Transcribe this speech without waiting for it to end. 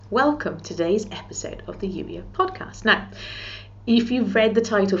welcome to today's episode of the UEA podcast. Now, if you've read the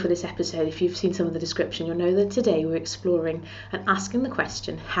title for this episode, if you've seen some of the description, you'll know that today we're exploring and asking the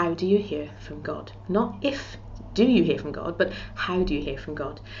question, how do you hear from God? Not if do you hear from God, but how do you hear from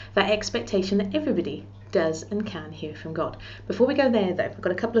God? That expectation that everybody does and can hear from God. Before we go there though, I've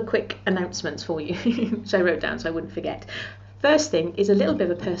got a couple of quick announcements for you, which I wrote down so I wouldn't forget. First thing is a little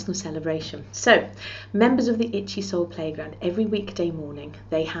bit of a personal celebration. So, members of the Itchy Soul Playground, every weekday morning,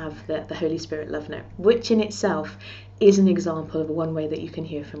 they have the Holy Spirit Love Note, which in itself is an example of one way that you can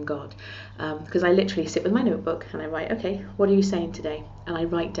hear from God. Because I literally sit with my notebook and I write, okay, what are you saying today? And I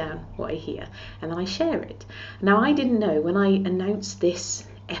write down what I hear and then I share it. Now, I didn't know when I announced this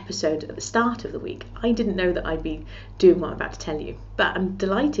episode at the start of the week, I didn't know that I'd be doing what I'm about to tell you, but I'm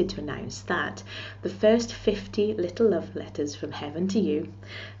delighted to announce that the first 50 little love letters from heaven to you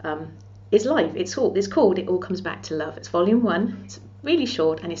is live. It's called It All Comes Back to Love. It's volume 1. It's really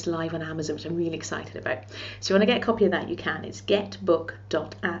short and it's live on Amazon, which I'm really excited about. So if you want to get a copy of that, you can. It's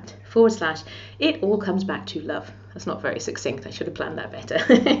getbook.at/It All Comes Back to Love. That's not very succinct. I should have planned that better.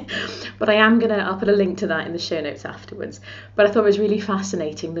 But I'll put a link to that in the show notes afterwards. But I thought it was really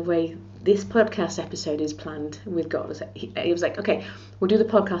fascinating the way this podcast episode is planned with God. He was like, okay, we'll do the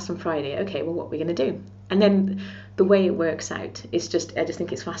podcast on Friday. Okay, well, what are we going to do? And then the way it works out, I just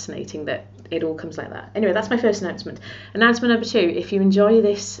think it's fascinating that it all comes like that. Anyway, that's my first announcement. Announcement number 2, if you enjoy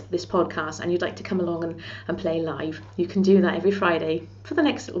this podcast and you'd like to come along and play live, you can do that every Friday for the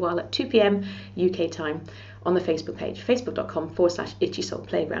next little while at 2 p.m. UK time on the Facebook page, facebook.com/Itchy Soul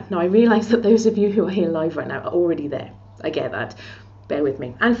Playground. Now, I realise that those of you who are here live right now are already there. I get that. Bear with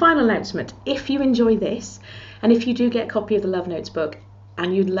me. And final announcement, if you enjoy this, and if you do get a copy of the Love Notes book,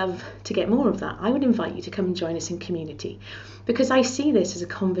 and you'd love to get more of that, I would invite you to come and join us in community, because I see this as a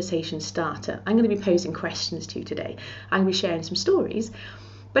conversation starter. I'm going to be posing questions to you today. I'm going to be sharing some stories,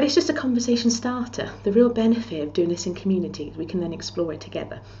 but it's just a conversation starter. The real benefit of doing this in community is we can then explore it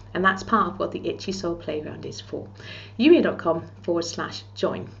together. And that's part of what the Itchy Soul Playground is for.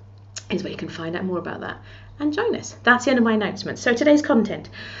 uea.com/join is where you can find out more about that and join us. That's the end of my announcement. So today's content.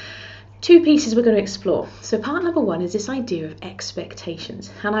 2 pieces we're going to explore. So part number 1 is this idea of expectations.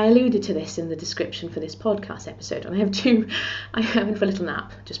 And I alluded to this in the description for this podcast episode. And I went for a little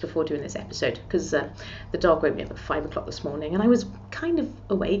nap just before doing this episode because the dog woke me up at 5 o'clock this morning and I was kind of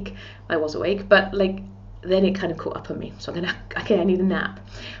awake. I was awake, but then it kind of caught up on me. So I need a nap.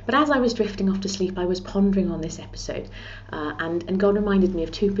 But as I was drifting off to sleep, I was pondering on this episode. And God reminded me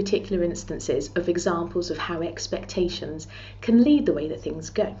of 2 particular instances of examples of how expectations can lead the way that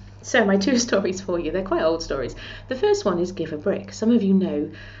things go. So my 2 stories for you, they're quite old stories. The first one is Give a Brick. Some of you know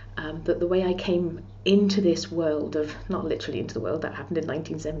that the way I came into this world of, not literally into the world, that happened in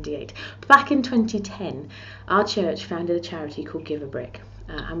 1978. But back in 2010, our church founded a charity called Give a Brick.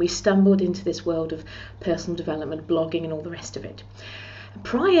 And we stumbled into this world of personal development, blogging and all the rest of it.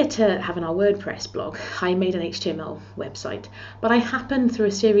 Prior to having our WordPress blog, I made an HTML website, but I happened through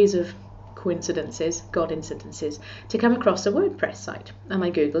a series of coincidences, God incidences, to come across a WordPress site. And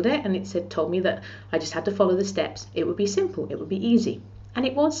I Googled it and it told me that I just had to follow the steps. It would be simple, it would be easy. And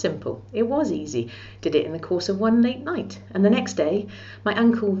it was simple, it was easy. Did it in the course of one late night. And the next day, my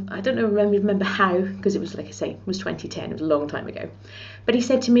uncle, I don't remember how, because it was, like I say, it was 2010, it was a long time ago. But he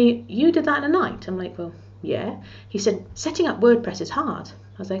said to me, you did that in a night? I'm like, well, yeah. He said, setting up WordPress is hard.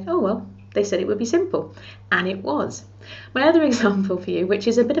 I was like, oh, well, they said it would be simple. And it was. My other example for you, which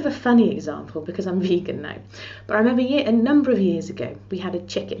is a bit of a funny example because I'm vegan now. But I remember a number of years ago, we had a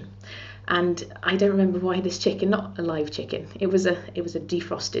chicken. And I don't remember why this chicken, not a live chicken, it was a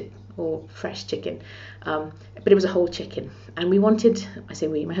defrosted or fresh chicken, but it was a whole chicken. And we wanted, my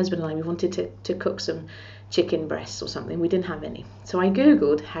husband and I, we wanted to cook some chicken breasts or something. We didn't have any. So I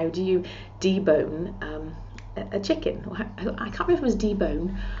Googled, how do you debone a chicken? I can't remember if it was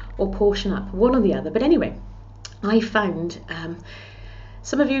debone or portion up, one or the other. But anyway, I found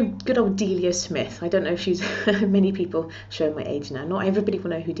some of you, good old Delia Smith. I don't know if she's, many people showing my age now. Not everybody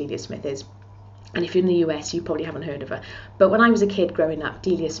will know who Delia Smith is. And if you're in the US, you probably haven't heard of her. But when I was a kid growing up,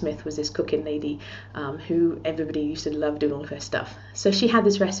 Delia Smith was this cooking lady who everybody used to love doing all of her stuff. So she had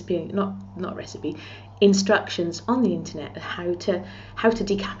this instructions on the internet of how to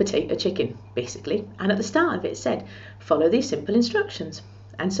decapitate a chicken, basically. And at the start of it said, follow these simple instructions.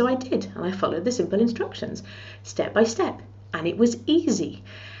 And so I did, and I followed the simple instructions, step by step. And it was easy.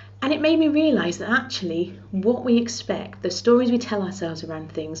 And it made me realise that actually what we expect, the stories we tell ourselves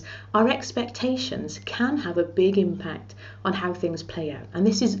around things, our expectations can have a big impact on how things play out. And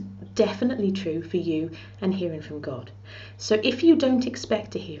this is definitely true for you and hearing from God. So if you don't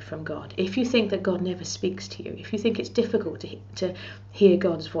expect to hear from God, if you think that God never speaks to you, if you think it's difficult to hear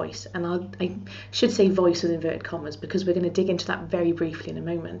God's voice, and I should say voice with inverted commas because we're going to dig into that very briefly in a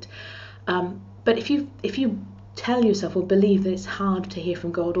moment. But if you tell yourself or believe that it's hard to hear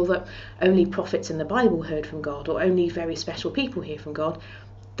from God, or that only prophets in the Bible heard from God, or only very special people hear from God,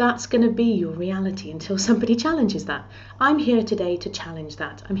 that's going to be your reality until somebody challenges that. I'm here today to challenge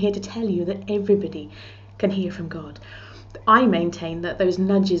that. I'm here to tell you that everybody can hear from God. I maintain that those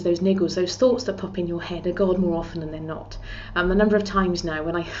nudges, those niggles, those thoughts that pop in your head are God more often than they're not. The number of times now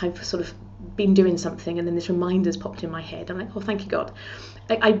when I've sort of been doing something and then this reminder's popped in my head, I'm like, oh, thank you, God.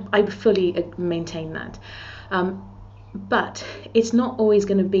 I fully maintain that. But it's not always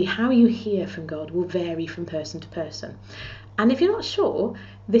going to be. How you hear from God will vary from person to person. And if you're not sure,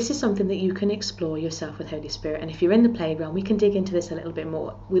 this is something that you can explore yourself with Holy Spirit. And if you're in the playground, we can dig into this a little bit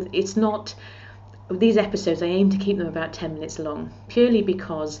more. It's not, these episodes, I aim to keep them about 10 minutes long, purely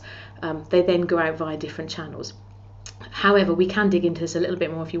because they then go out via different channels. However, we can dig into this a little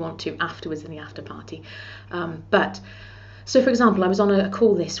bit more if you want to afterwards in the after party. So, for example, I was on a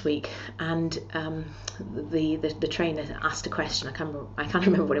call this week, and the trainer asked a question. I can't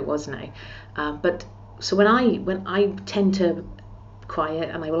remember what it was now. But so when I tend to quiet,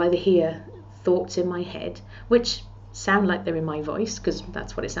 and I will either hear thoughts in my head, which sound like they're in my voice, because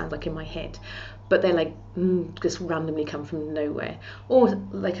that's what it sounds like in my head, but they're like just randomly come from nowhere. Or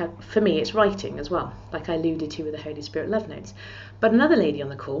for me, it's writing as well, like I alluded to with the Holy Spirit Love Notes. But another lady on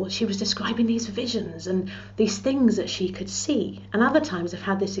the call, she was describing these visions and these things that she could see. And other times I've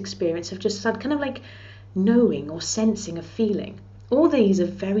had this experience of just kind of like knowing or sensing a feeling. All these are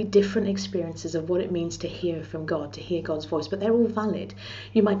very different experiences of what it means to hear from God, to hear God's voice, but they're all valid.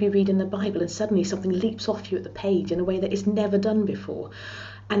 You might be reading the Bible and suddenly something leaps off you at the page in a way that it's never done before.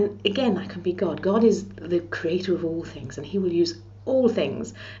 And again, that can be God. God is the creator of all things, and he will use all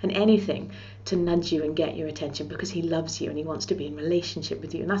things and anything to nudge you and get your attention because he loves you and he wants to be in relationship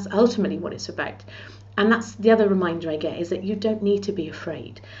with you. And that's ultimately what it's about. And that's the other reminder I get, is that you don't need to be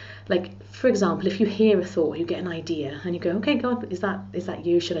afraid. Like, for example, if you hear a thought, you get an idea and you go, okay, God, is that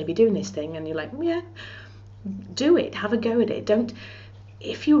you? Should I be doing this thing? And you're like, yeah, do it. Have a go at it. Don't.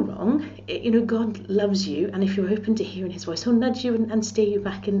 If you're wrong, God loves you, and if you're open to hearing his voice, he'll nudge you and steer you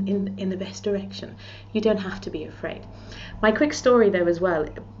back in the best direction. You don't have to be afraid. My quick story though as well,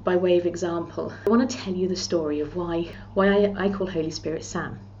 by way of example, I want to tell you the story of why I call Holy Spirit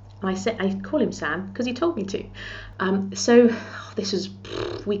Sam. And I call him Sam because he told me to. So this was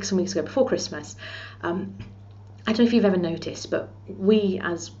weeks and weeks ago, before Christmas. I don't know if you've ever noticed, but we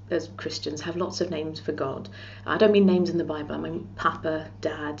as Christians have lots of names for God. I don't mean names in the Bible. I mean Papa,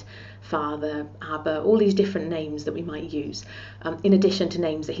 Dad, Father, Abba, all these different names that we might use, in addition to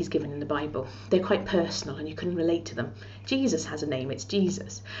names that he's given in the Bible. They're quite personal and you can relate to them. Jesus has a name, it's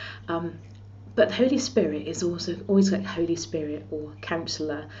Jesus. But the Holy Spirit is also always like Holy Spirit or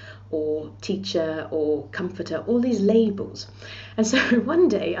Counselor or Teacher or Comforter, all these labels. And so one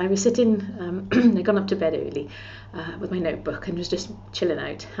day I was sitting, I'd gone up to bed early with my notebook and was just chilling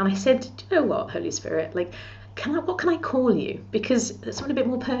out. And I said, do you know what, Holy Spirit, what can I call you? Because it's something a bit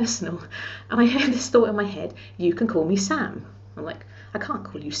more personal. And I heard this thought in my head, you can call me Sam. I'm like, I can't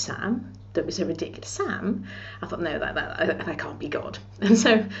call you Sam. Don't be so ridiculous. Sam? I thought, no, that can't be God. And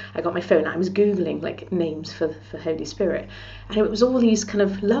so I got my phone. I was Googling names for Holy Spirit. And it was all these kind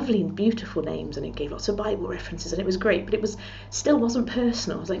of lovely and beautiful names. And it gave lots of Bible references. And it was great. But it still wasn't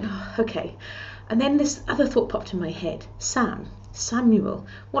personal. I was like, oh, okay. And then this other thought popped in my head. Samuel.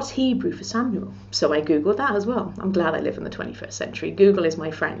 What's Hebrew for Samuel? So I Googled that as well. I'm glad I live in the 21st century. Google is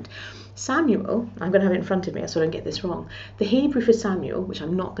my friend. Samuel, I'm going to have it in front of me so I don't get this wrong. The Hebrew for Samuel, which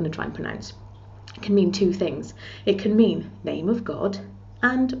I'm not going to try and pronounce, can mean two things. It can mean name of God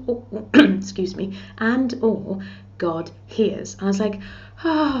or God hears. And I was like,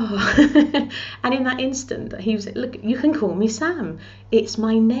 oh. And in that instant, he was like, look, you can call me Sam. It's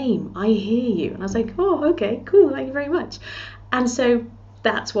my name. I hear you. And I was like, oh, okay, cool. Thank you very much. And so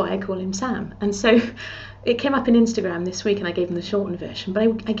that's why I call him Sam. And so it came up in Instagram this week and I gave him the shortened version. But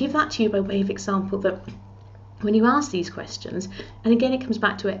I give that to you by way of example that when you ask these questions, and again, it comes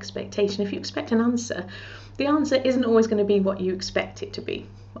back to expectation. If you expect an answer, the answer isn't always going to be what you expect it to be.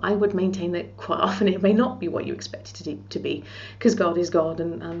 I would maintain that quite often it may not be what you expect it to be, because God is God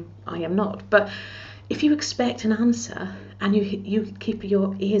and I am not. But if you expect an answer and you keep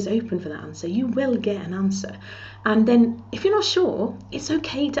your ears open for that answer, you will get an answer. And then if you're not sure, it's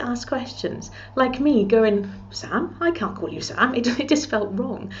okay to ask questions. Like me going, Sam, I can't call you Sam. It just felt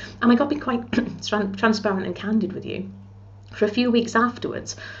wrong. And I got to be quite transparent and candid with you. For a few weeks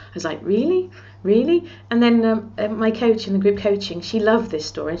afterwards, I was like, really? And then my coach in the group coaching, she loved this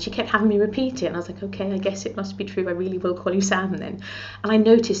story and she kept having me repeat it. And I was like, okay, I guess it must be true. I really will call you Sam then. And I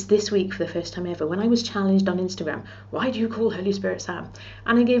noticed this week for the first time ever, when I was challenged on Instagram, why do you call Holy Spirit Sam?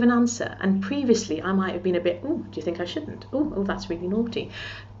 And I gave an answer. And previously I might have been a bit, oh, do you think I shouldn't? Oh, that's really naughty.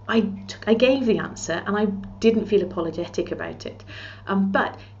 I gave the answer and I didn't feel apologetic about it.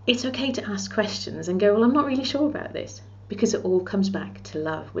 But it's okay to ask questions and go, well, I'm not really sure about this. Because it all comes back to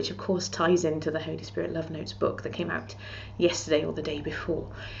love, which of course ties into the Holy Spirit Love Notes book that came out yesterday or the day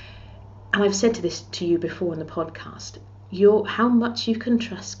before. And I've said this to you before in the podcast, how much you can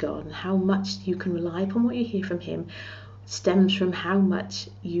trust God and how much you can rely upon what you hear from him stems from how much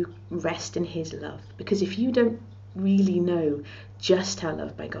you rest in his love. Because if you don't really know just how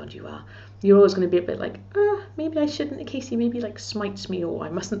loved by God you are, you're always going to be a bit like, maybe I shouldn't, in case he maybe like smites me, or I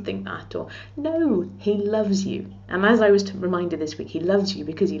mustn't think that, or no, he loves you. And as I was reminded this week, he loves you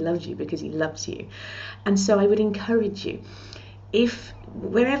because he loves you because he loves you. And so I would encourage you, if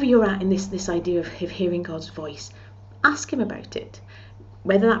wherever you're at in this idea of hearing God's voice, ask him about it.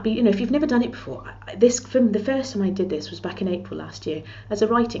 Whether that be, if you've never done it before, from the first time I did this was back in April last year as a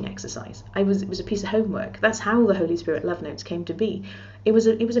writing exercise. It was a piece of homework. That's how the Holy Spirit Love Notes came to be. It was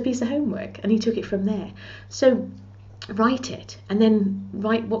a piece of homework, and he took it from there. So write it, and then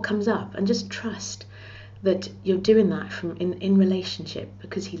write what comes up, and just trust that you're doing that in relationship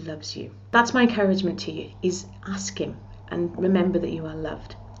because he loves you. That's my encouragement to you, is ask him and remember that you are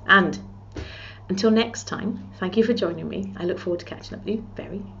loved. And until next time, thank you for joining me. I look forward to catching up with you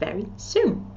very, very soon.